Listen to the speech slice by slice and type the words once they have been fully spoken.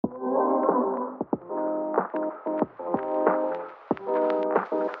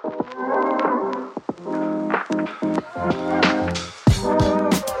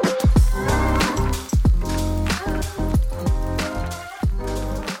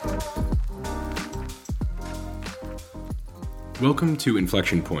Welcome to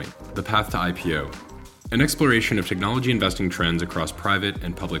Inflection Point, the path to IPO, an exploration of technology investing trends across private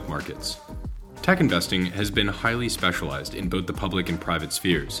and public markets. Tech investing has been highly specialized in both the public and private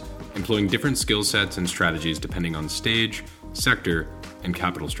spheres, employing different skill sets and strategies depending on stage, sector, and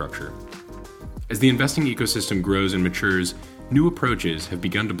capital structure. As the investing ecosystem grows and matures, new approaches have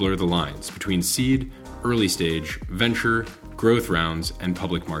begun to blur the lines between seed, early stage, venture, growth rounds, and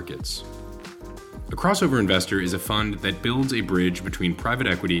public markets. A crossover investor is a fund that builds a bridge between private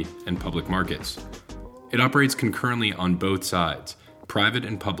equity and public markets. It operates concurrently on both sides, private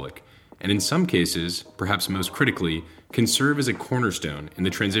and public, and in some cases, perhaps most critically, can serve as a cornerstone in the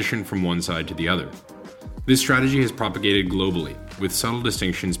transition from one side to the other. This strategy has propagated globally, with subtle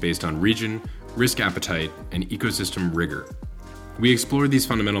distinctions based on region, risk appetite, and ecosystem rigor. We explore these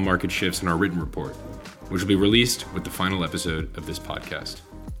fundamental market shifts in our written report, which will be released with the final episode of this podcast.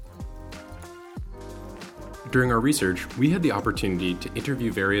 During our research, we had the opportunity to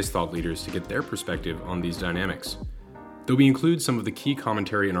interview various thought leaders to get their perspective on these dynamics. Though we include some of the key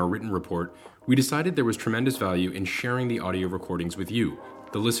commentary in our written report, we decided there was tremendous value in sharing the audio recordings with you,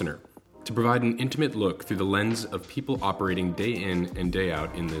 the listener, to provide an intimate look through the lens of people operating day in and day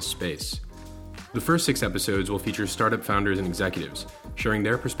out in this space. The first 6 episodes will feature startup founders and executives, sharing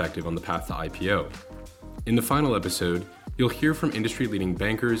their perspective on the path to IPO. In the final episode, you'll hear from industry-leading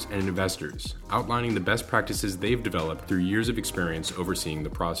bankers and investors, outlining the best practices they've developed through years of experience overseeing the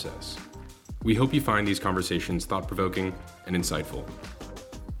process. We hope you find these conversations thought-provoking and insightful.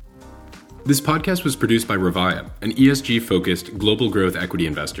 This podcast was produced by Revia, an ESG-focused global growth equity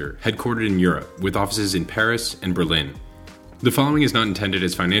investor headquartered in Europe with offices in Paris and Berlin. The following is not intended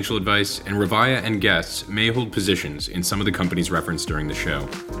as financial advice, and Revia and guests may hold positions in some of the companies referenced during the show.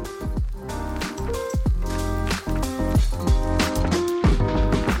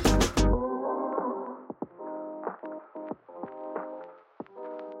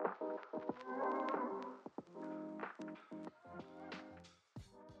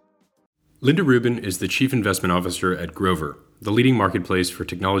 Linda Rubin is the Chief Investment Officer at Grover, the leading marketplace for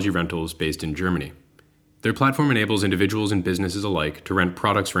technology rentals based in Germany. Their platform enables individuals and businesses alike to rent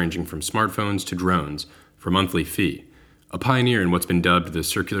products ranging from smartphones to drones for a monthly fee, a pioneer in what's been dubbed the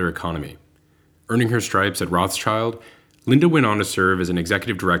circular economy. Earning her stripes at Rothschild, Linda went on to serve as an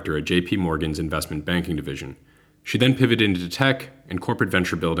executive director at JP Morgan's investment banking division. She then pivoted into tech and corporate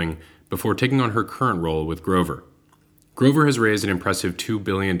venture building before taking on her current role with Grover. Grover has raised an impressive $2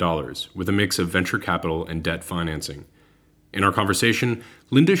 billion with a mix of venture capital and debt financing. In our conversation,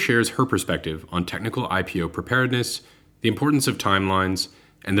 Linda shares her perspective on technical IPO preparedness, the importance of timelines,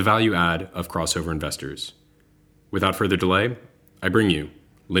 and the value add of crossover investors. Without further delay, I bring you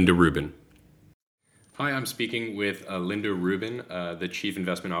Linda Rubin. Hi, I'm speaking with Linda Rubin, the Chief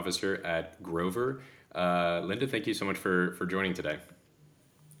Investment Officer at Grover. Linda, thank you so much for joining today.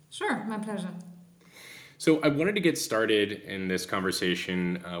 Sure, my pleasure. So I wanted to get started in this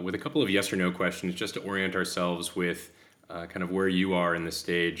conversation with a couple of yes or no questions just to orient ourselves with kind of where you are in the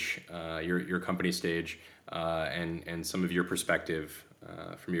stage, your company stage, and some of your perspective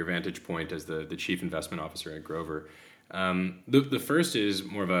from your vantage point as the Chief Investment Officer at Grover. The first is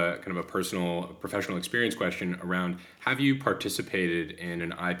more of a kind of a personal, professional experience question around, have you participated in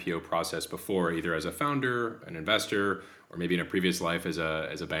an IPO process before, either as a founder, an investor, or maybe in a previous life as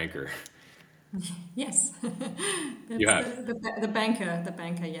a banker? Yes. You have? The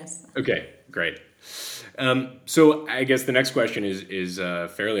banker, yes. Okay, great. So I guess the next question is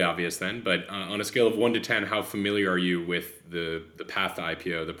fairly obvious then, but on a scale of 1 to 10, how familiar are you with the path to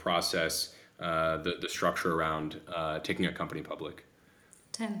IPO, the process, the structure around taking a company public?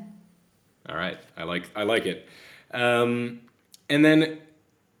 10. All right, I like it. And then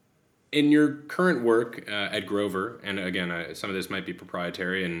in your current work at Grover, and again, some of this might be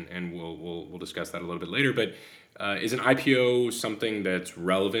proprietary, and we'll discuss that a little bit later, but is an IPO something that's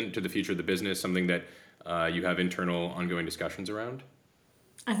relevant to the future of the business, something that you have internal ongoing discussions around?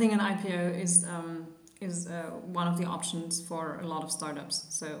 I think an IPO is one of the options for a lot of startups.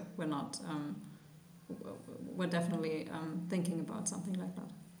 So we're definitely thinking about something like that.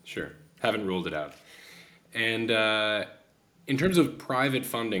 Sure, haven't ruled it out. And in terms of private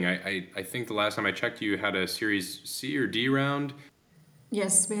funding, I think the last time I checked, you had a Series C or D round.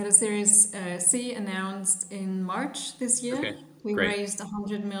 Yes, we had a Series C announced in March this year. Okay, we great. raised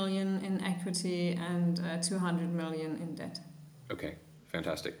 100 million in equity and 200 million in debt. Okay,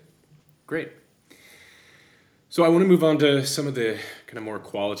 fantastic. Great. So I want to move on to some of the kind of more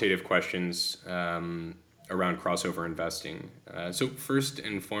qualitative questions around crossover investing. So first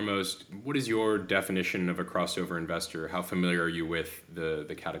and foremost, what is your definition of a crossover investor? How familiar are you with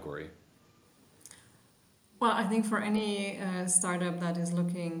the category? Well, I think for any startup that is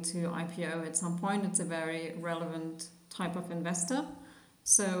looking to IPO at some point, it's a very relevant type of investor.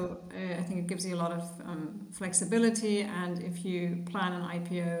 So I think it gives you a lot of flexibility, and if you plan an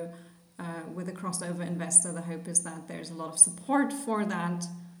IPO with a crossover investor, the hope is that there's a lot of support for that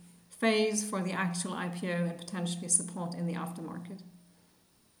phase, for the actual IPO, and potentially support in the aftermarket.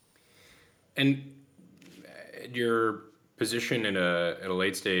 And your position in a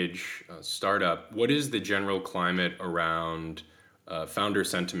late stage startup, what is the general climate around founder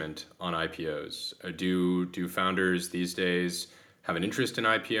sentiment on IPOs? Do founders these days have an interest in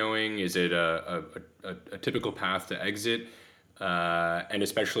IPOing? Is it a typical path to exit? And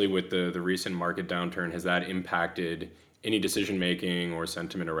especially with the recent market downturn, has that impacted any decision making or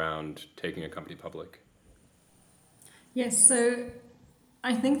sentiment around taking a company public? Yes, so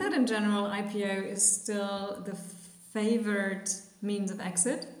I think that in general, IPO is still the favored means of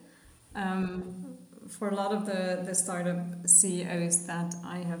exit. For a lot of the startup CEOs that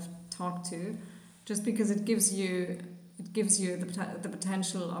I have talked to, just because it gives you the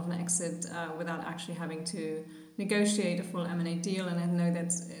potential of an exit without actually having to negotiate a full M&A deal, and I know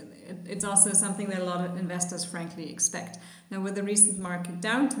it's also something that a lot of investors frankly expect. Now, with the recent market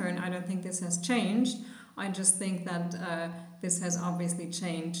downturn, I don't think this has changed. I just think that this has obviously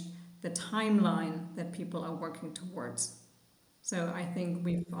changed the timeline that people are working towards. So I think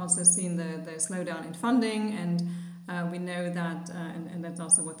we've also seen the slowdown in funding, and we know that, and that's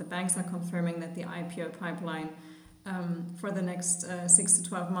also what the banks are confirming, that the IPO pipeline for the next 6 to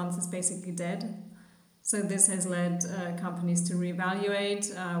 12 months is basically dead. So this has led companies to reevaluate.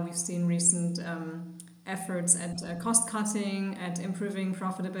 We've seen recent efforts at cost cutting, at improving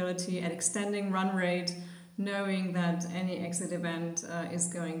profitability, at extending run rate, knowing that any exit event is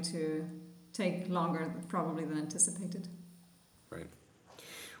going to take longer probably than anticipated. Right.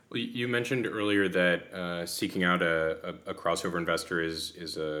 Well, you mentioned earlier that seeking out a crossover investor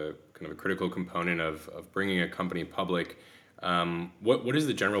is a kind of a critical component of bringing a company public. What is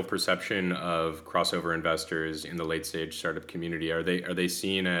the general perception of crossover investors in the late stage startup community? Are they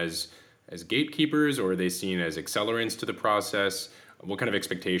seen as gatekeepers, or are they seen as accelerants to the process? What kind of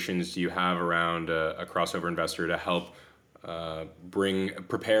expectations do you have around a crossover investor to help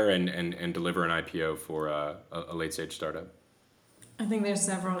prepare and deliver an IPO for a late stage startup? I think there's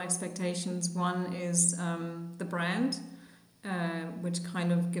several expectations. One is the brand, which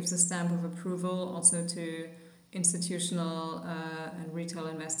kind of gives a stamp of approval also to institutional and retail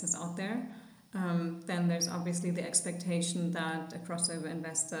investors out there. Then there's obviously the expectation that a crossover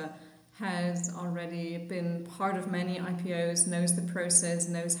investor has already been part of many IPOs, knows the process,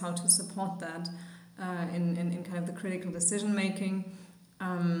 knows how to support that in kind of the critical decision making.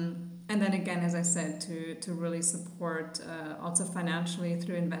 And then again, as I said, to really support also financially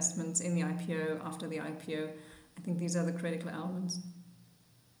through investments in the IPO, after the IPO. I think these are the critical elements.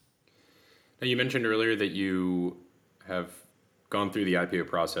 Now, you mentioned earlier that you have gone through the IPO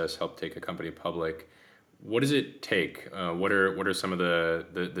process, helped take a company public. What does it take? What are some of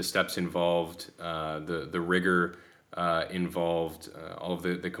the steps involved, the rigor involved, all of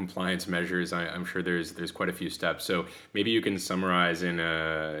the compliance measures? I'm sure there's quite a few steps. So maybe you can summarize in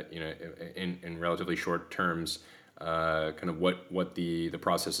relatively short terms, kind of what the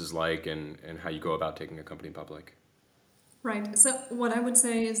process is like and how you go about taking a company public. Right. So what I would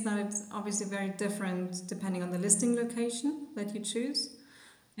say is that it's obviously very different depending on the listing location that you choose.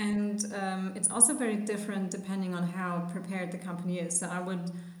 And it's also very different depending on how prepared the company is. So I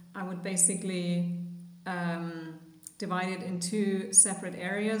would basically divide it in two separate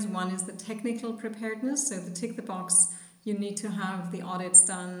areas. One is the technical preparedness. So the tick the box, you need to have the audits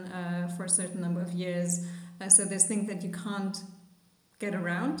done for a certain number of years. So there's things that you can't get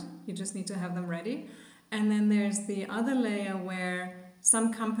around. You just need to have them ready. And then there's the other layer where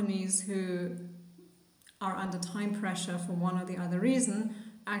some companies who are under time pressure for one or the other reason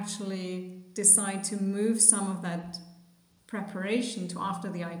actually decide to move some of that preparation to after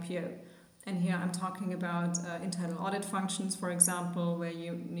the IPO. And here I'm talking about internal audit functions, for example, where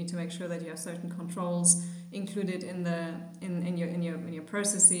you need to make sure that you have certain controls included in your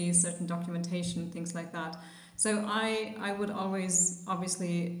processes, certain documentation, things like that. So I would always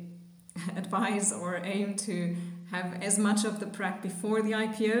obviously advise or aim to have as much of the prep before the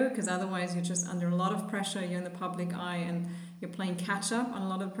IPO, because otherwise you're just under a lot of pressure, you're in the public eye, and you're playing catch up on a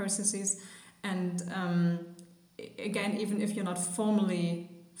lot of processes. And again, even if you're not formally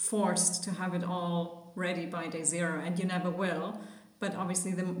forced to have it all ready by day zero, and you never will, but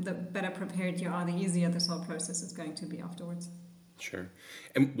obviously the better prepared you are, the easier this whole process is going to be afterwards. Sure.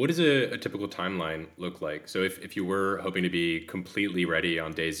 And what does a typical timeline look like? So if you were hoping to be completely ready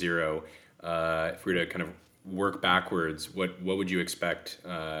on day zero, if we were to kind of work backwards, what would you expect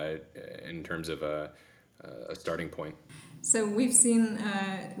in terms of a starting point? So we've seen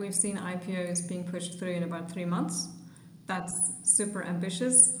IPOs being pushed through in about 3 months. That's super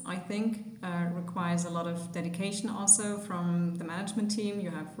ambitious, I think. Requires a lot of dedication also from the management team. You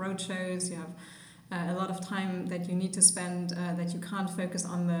have roadshows, you have a lot of time that you need to spend that you can't focus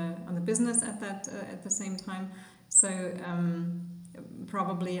on the business at the same time. So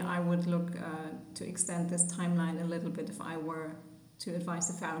probably I would look to extend this timeline a little bit if I were to advise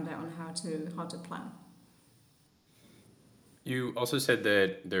a founder on how to plan. You also said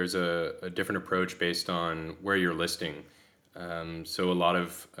that there's a different approach based on where you're listing. So a lot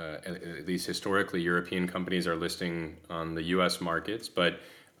of, at least historically, European companies are listing on the U.S. markets, but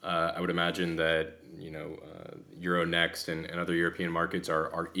I would imagine that Euronext and other European markets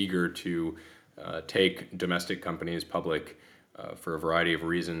are eager to take domestic companies public for a variety of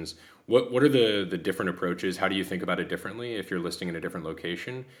reasons. What are the different approaches? How do you think about it differently if you're listing in a different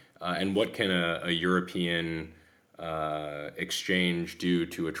location? And what can a European exchange do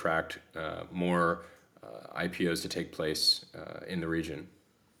to attract more IPOs to take place in the region?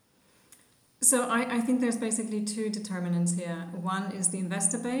 So I think there's basically two determinants here. One is the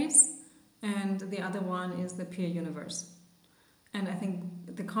investor base, and the other one is the peer universe. And I think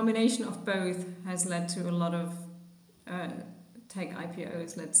the combination of both has led to a lot of tech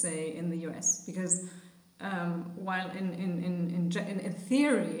IPOs, let's say, in the US. Because while in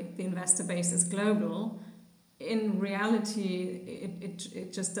theory the investor base is global, in reality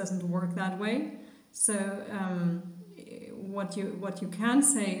it just doesn't work that way. So what you can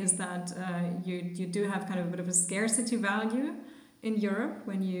say is that you do have kind of a bit of a scarcity value in Europe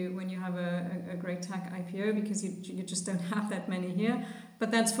when you have a great tech IPO, because you just don't have that many here. But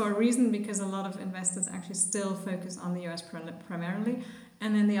that's for a reason, because a lot of investors actually still focus on the US primarily.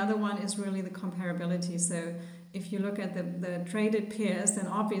 And then the other one is really the comparability. So if you look at the traded peers, then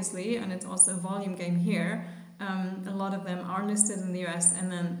obviously, and it's also a volume game here, a lot of them are listed in the US,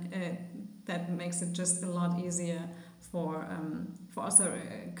 and then that makes it just a lot easier for also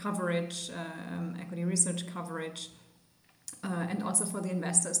coverage, equity research coverage, and also for the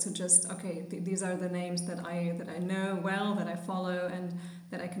investors to just, these are the names that I know well, that I follow, and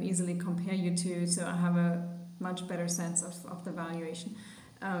that I can easily compare you to, so I have a much better sense of the valuation,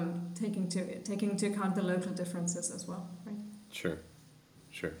 taking into account the local differences as well, right? Sure.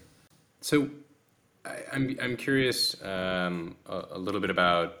 So I'm curious a little bit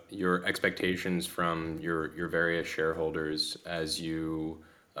about your expectations from your various shareholders as you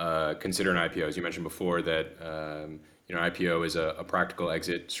consider an IPO. As you mentioned before, that IPO is a practical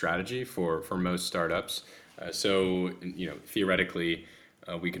exit strategy for most startups. So theoretically,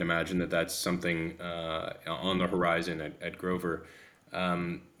 we can imagine that that's something on the horizon at Grover.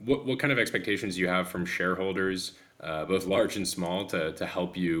 What kind of expectations do you have from shareholders, both large and small, to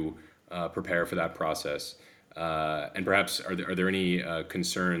help you prepare for that process? And perhaps are there any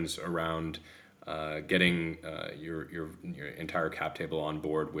concerns around getting your entire cap table on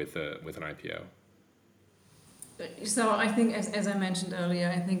board with an IPO? So I think, as I mentioned earlier,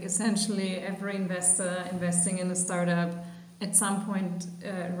 I think essentially every investor investing in a startup at some point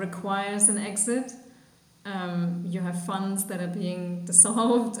requires an exit. You have funds that are being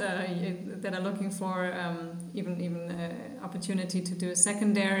dissolved, that are looking for even opportunity to do a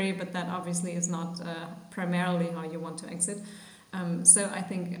secondary, but that obviously is not primarily how you want to exit. So I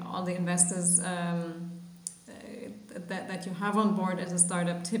think all the investors that you have on board as a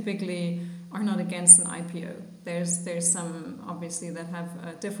startup typically are not against an IPO. There's some obviously that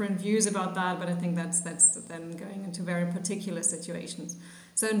have different views about that, but I think that's then going into very particular situations.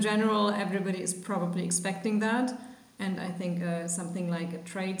 So in general, everybody is probably expecting that, and I think something like a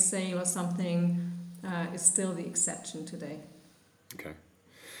trade sale or something is still the exception today. Okay.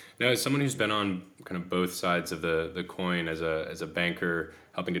 Now, as someone who's been on kind of both sides of the coin, as a banker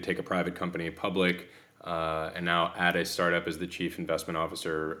helping to take a private company public, and now at a startup as the chief investment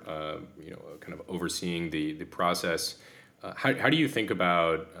officer, kind of overseeing the process, how do you think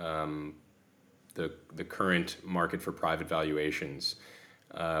about the current market for private valuations?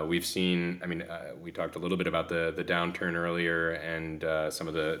 We've seen, we talked a little bit about the downturn earlier and some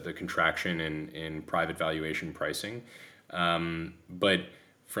of the contraction in private valuation pricing. But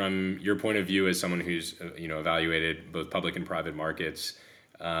from your point of view as someone who's evaluated both public and private markets,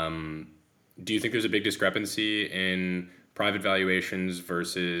 do you think there's a big discrepancy in private valuations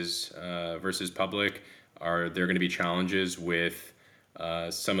versus public? Are there going to be challenges with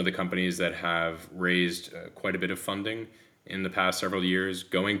some of the companies that have raised quite a bit of funding in the past several years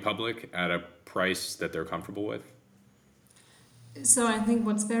going public at a price that they're comfortable with? So I think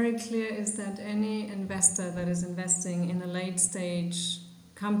what's very clear is that any investor that is investing in a late stage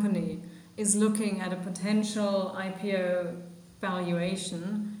company is looking at a potential IPO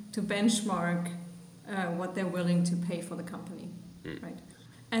valuation to benchmark what they're willing to pay for the company, right?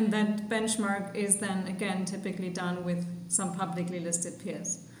 And that benchmark is then again typically done with some publicly listed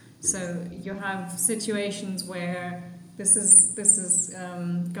peers. So you have situations where this is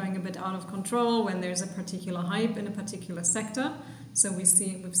going a bit out of control when there's a particular hype in a particular sector. So we've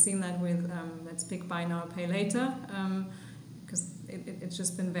seen that with let's pick buy now, pay later, because it's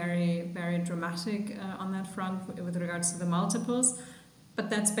just been very, very dramatic on that front with regards to the multiples. But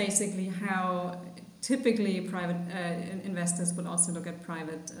that's basically how typically private investors would also look at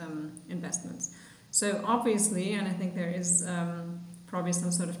private investments. So obviously, and I think there is probably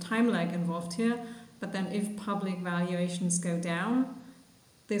some sort of time lag involved here, but then if public valuations go down,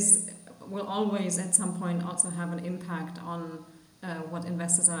 this will always at some point also have an impact on what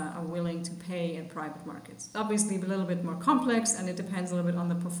investors are willing to pay in private markets. Obviously a little bit more complex, and it depends a little bit on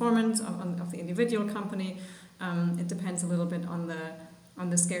the performance of the individual company. It depends a little bit on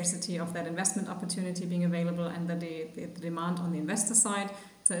the scarcity of that investment opportunity being available and the demand on the investor side.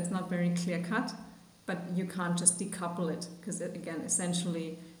 So it's not very clear cut, but you can't just decouple it, because again,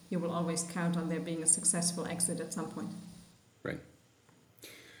 essentially you will always count on there being a successful exit at some point. Right.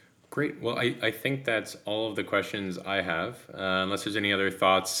 Great. Well, I think that's all of the questions I have. Unless there's any other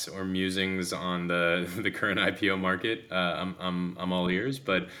thoughts or musings on the current IPO market, I'm all ears.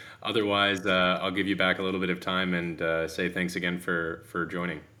 But otherwise, I'll give you back a little bit of time and say thanks again for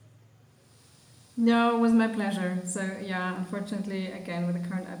joining. No, it was my pleasure. So yeah, unfortunately, again, with the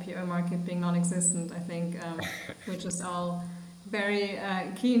current IPO market being non-existent, I think we're just all very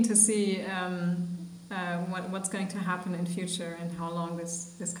keen to see what's going to happen in future and how long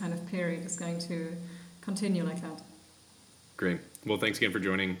this kind of period is going to continue like that. Great. Well, thanks again for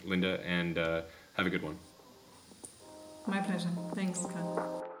joining, Linda, and have a good one. My pleasure. Thanks, Kat.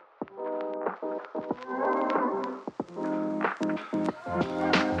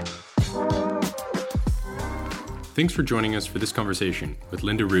 Thanks for joining us for this conversation with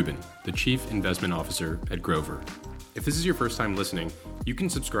Linda Rubin, the Chief Investment Officer at Grover. If this is your first time listening, you can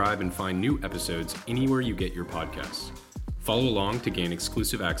subscribe and find new episodes anywhere you get your podcasts. Follow along to gain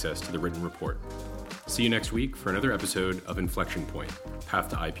exclusive access to the written report. See you next week for another episode of Inflection Point, Path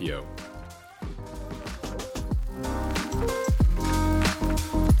to IPO.